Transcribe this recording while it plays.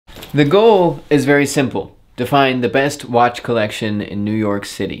The goal is very simple: to find the best watch collection in New York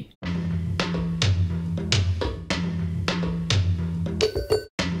City.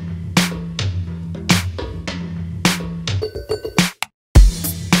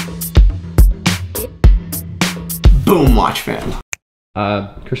 Boom, watch fan.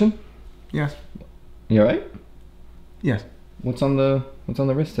 Christian? Yes. You alright? Yes. What's on the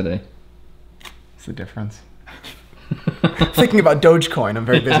wrist today? What's the difference? Thinking about Dogecoin, I'm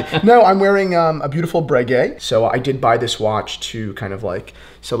very busy. No, I'm wearing a beautiful Breguet. So I did buy this watch to kind of like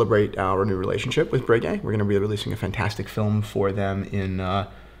celebrate our new relationship with Breguet. We're gonna be releasing a fantastic film for them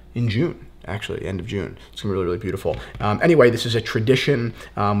in June. Actually, end of June. It's gonna be really, really beautiful. Anyway, this is a Tradition,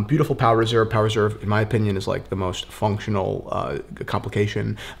 beautiful power reserve. Power reserve, in my opinion, is like the most functional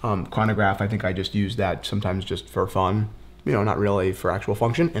complication. Chronograph, I think I just use that sometimes just for fun. You know, not really for actual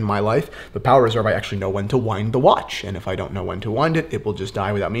function in my life. But power reserve, I actually know when to wind the watch. And if I don't know when to wind it, it will just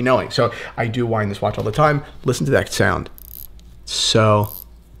die without me knowing. So I do wind this watch all the time. Listen to that sound. So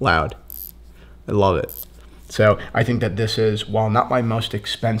loud. I love it. So I think that this is, while not my most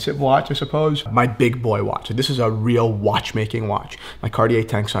expensive watch, I suppose, my big boy watch. This is a real watchmaking watch. My Cartier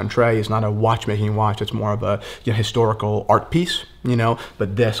Tank Centre is not a watchmaking watch. It's more of a historical art piece, you know?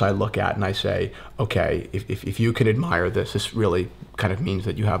 But this I look at and I say, okay, if you can admire this, this really kind of means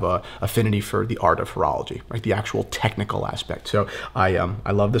that you have a affinity for the art of horology, right? The actual technical aspect. So I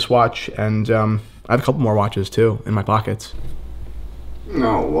love this watch, and I have a couple more watches too in my pockets.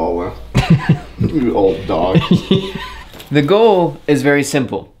 No, Lola. You old dog. The goal is very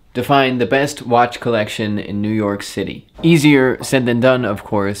simple: to find the best watch collection in New York City. Easier said than done, of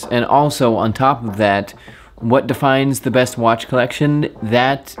course, and also on top of that, what defines the best watch collection,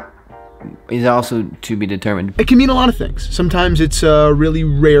 that is also to be determined. It can mean a lot of things. Sometimes it's a really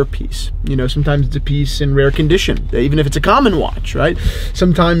rare piece. You know, sometimes it's a piece in rare condition, even if it's a common watch, right?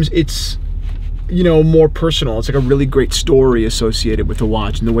 Sometimes it's, you know, more personal. It's like a really great story associated with the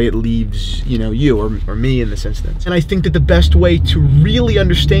watch and the way it leaves, you know, you or me in this instance. And I think that the best way to really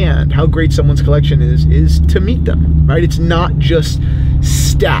understand how great someone's collection is to meet them, right? It's not just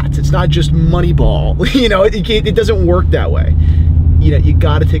stats. It's not just Moneyball. You know, it doesn't work that way. You know, you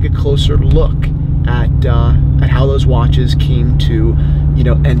got to take a closer look at how those watches came to, you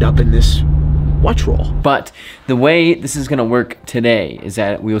know, end up in this watch roll. But the way this is gonna work today is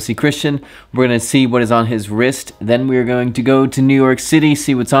that we will see Christian, we're gonna see what is on his wrist, then we're going to go to New York City,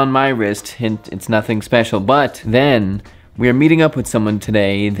 see what's on my wrist. Hint, it's nothing special. But then we are meeting up with someone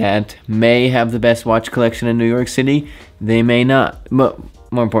today that may have the best watch collection in New York City, they may not. But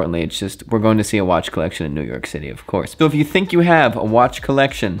more importantly, it's just, we're going to see a watch collection in New York City, of course. So if you think you have a watch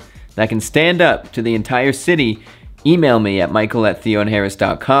collection that can stand up to the entire city, email me at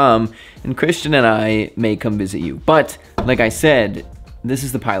michael@theoandharris.com, and Christian and I may come visit you. But like I said, this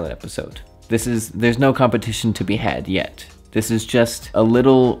is the pilot episode. There's no competition to be had yet. This is just a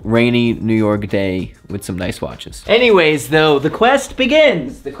little rainy New York day with some nice watches. Anyways, though, the quest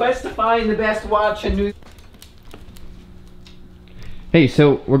begins. The quest to find the best watch in New York. Hey,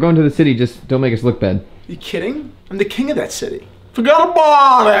 so we're going to the city, just don't make us look bad. Are you kidding? I'm the king of that city. Forget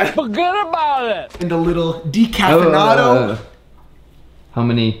about it! Forget about it! And a little decaffeinado. How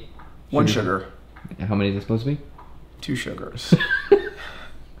many? One sugar. How many is it supposed to be? 2 sugars.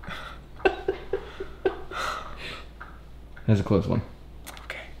 That's a close one.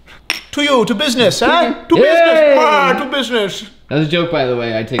 Okay. To you, to business, huh? To business! Ah, to business! That was a joke, by the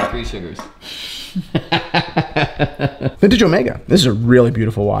way. I take 3 sugars. Vintage Omega. This is a really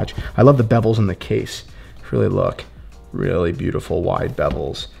beautiful watch. I love the bevels in the case. Really look. Really beautiful wide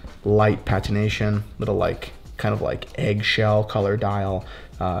bevels, light patination, little like kind of like eggshell color dial,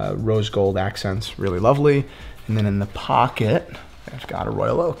 rose gold accents, really lovely. And then in the pocket, I've got a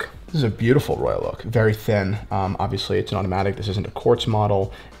Royal Oak. This is a beautiful Royal Oak, very thin. Obviously it's an automatic, this isn't a quartz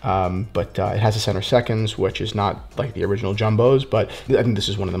model, but it has a center seconds, which is not like the original jumbos, but I think this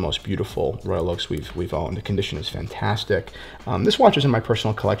is one of the most beautiful Royal Oaks we've owned. The condition is fantastic. This watch is in my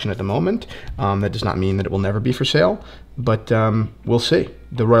personal collection at the moment. That does not mean that it will never be for sale, but we'll see.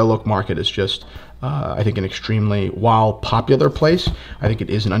 The Royal Oak market is just, I think, an extremely, while popular place, I think it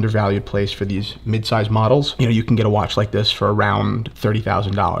is an undervalued place for these mid-size models. You know, you can get a watch like this for around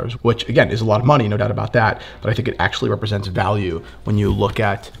 $30,000, which again is a lot of money, no doubt about that. But I think it actually represents value when you look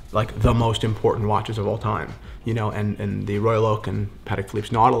at like the most important watches of all time. You know, and the Royal Oak and Patek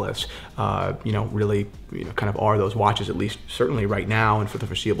Philippe's Nautilus, you know, really, you know, kind of are those watches, at least certainly right now and for the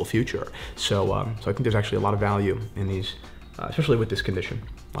foreseeable future. So, so I think there's actually a lot of value in these, especially with this condition.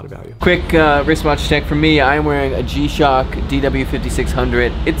 A lot of value. Quick wristwatch check from me. I'm wearing a G-Shock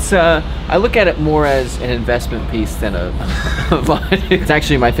DW5600. It's I look at it more as an investment piece than a it's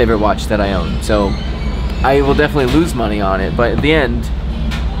actually my favorite watch that I own. So I will definitely lose money on it, but at the end,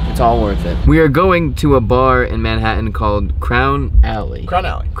 it's all worth it. We are going to a bar in Manhattan called Crown Alley. Crown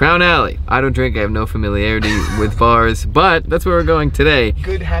Alley. Crown Alley. I don't drink, I have no familiarity with bars, but that's where we're going today.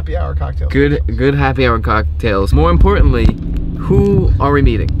 Good happy hour cocktails. Good happy hour cocktails. More importantly, who are we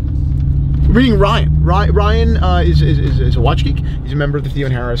meeting? We're meeting Ryan. Ryan is a watch geek. He's a member of the Theo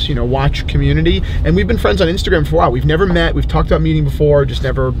and Harris, watch community, and we've been friends on Instagram for a while. We've never met. We've talked about meeting before, just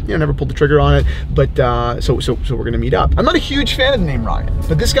never pulled the trigger on it. But so we're gonna meet up. I'm not a huge fan of the name Ryan,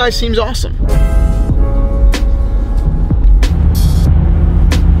 but this guy seems awesome.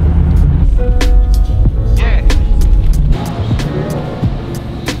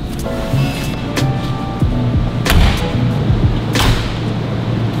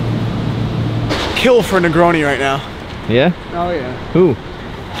 Kill for Negroni right now. Yeah? Oh yeah. Who?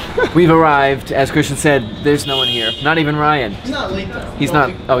 We've arrived. As Christian said, there's no one here. Not even Ryan. He's not late though. He's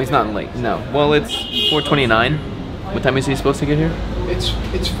not. Oh, he's not late. No. Well, it's 4:29. What time is he supposed to get here? It's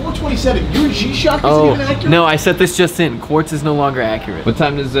 4:27. Your G-Shock isn't even accurate? No, I set this just in. Quartz is no longer accurate. What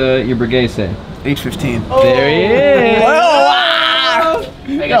time does your Breguet say? 8:15. Oh. There he is. Wow.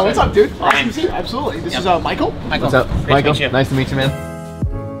 Yeah, what's up, dude? Awesome to see you. Absolutely. This is Michael. What's up, Michael? Nice to meet you, man.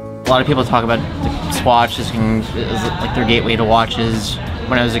 A lot of people talk about Swatch as like their gateway to watches.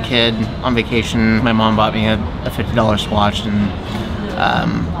 When I was a kid on vacation, my mom bought me a $50 Swatch, and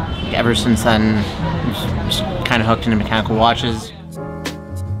ever since then, I'm just kind of hooked into mechanical watches.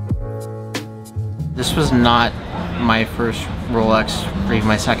 This was not my first Rolex, or even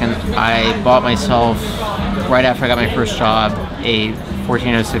my second. I bought myself, right after I got my first job, a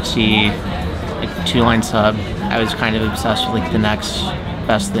 14060, like 2-line sub. I was kind of obsessed with like the next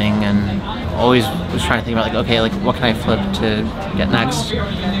best thing, and always was trying to think about like, okay, like what can I flip to get next?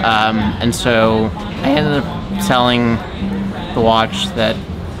 And so I ended up selling the watch that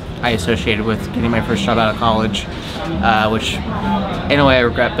I associated with getting my first job out of college, which in a way I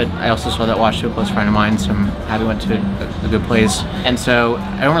regret, but I also sold that watch to a close friend of mine, so I'm happy I went to a good place. And so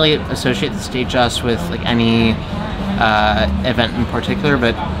I don't really associate the Datejust with like any event in particular,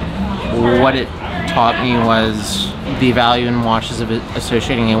 but what it taught me was the value in watches of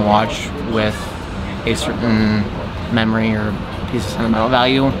associating a watch with a certain memory or piece of sentimental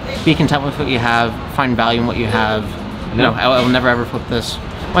value. Be content with what you have, find value in what you have. No, I will never ever flip this.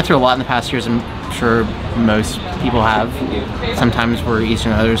 Went through a lot in the past years, I'm sure most people have. Sometimes were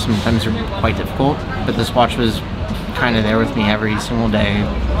easier than others, sometimes they're quite difficult, but this watch was kind of there with me every single day.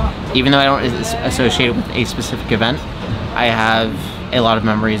 Even though I don't associate it with a specific event, I have a lot of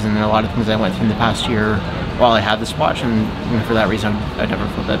memories and a lot of things I went through in the past year while I had this watch, and for that reason I'd never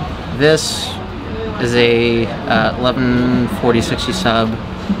flip it. This is a 114060 sub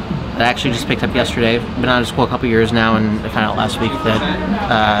that I actually just picked up yesterday. Been out of school a couple years now, and I found out last week that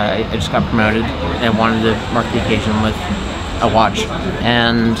I just got promoted and I wanted to mark the occasion with a watch.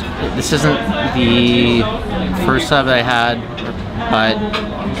 And this isn't the first sub that I had, but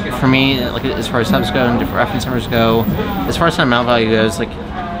for me, like as far as subs go and different reference numbers go, as far as sentimental value goes, like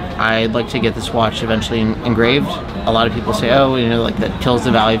I'd like to get this watch eventually engraved. A lot of people say, oh, like that kills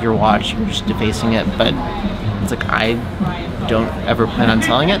the value of your watch, you're just defacing it, but it's like I don't ever plan on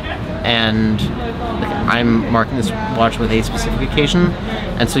selling it, and like, I'm marking this watch with a specific occasion,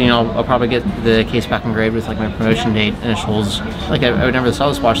 and so I'll probably get the case back engraved with like my promotion date initials. Like I would never sell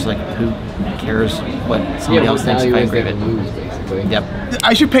this watch. Like who cares what somebody else thinks if I engrave it? Yep.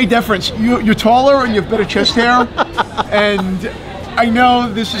 I should pay deference. You're taller and you have better chest hair, and I know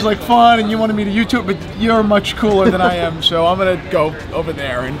this is like fun and you wanted me to YouTube, but you're much cooler than I am, so I'm gonna go over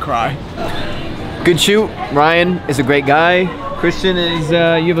there and cry. Good shoot. Ryan is a great guy. Christian is,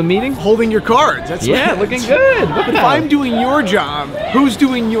 you have a meeting? Holding your cards. That's looking good. If I'm doing your job, who's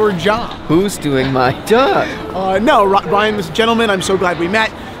doing your job? Who's doing my job? No, Ryan was a gentleman. I'm so glad we met.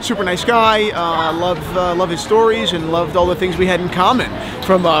 Super nice guy. Love his stories and loved all the things we had in common,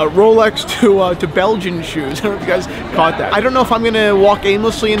 from Rolex to Belgian shoes. I don't know if you guys caught that. I don't know if I'm gonna walk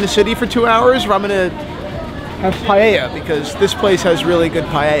aimlessly in the city for 2 hours, or I'm gonna have paella, because this place has really good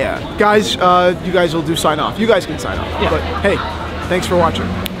paella. Guys, you guys will sign off. You guys can sign off. Yeah. But hey, thanks for watching.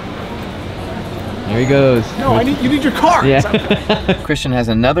 Here he goes. No, you need your car. Yeah. Christian has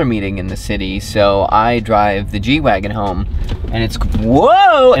another meeting in the city, so I drive the G-Wagon home, and it's,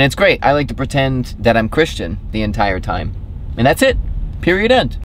 whoa! And it's great. I like to pretend that I'm Christian the entire time. And that's it. Period, end.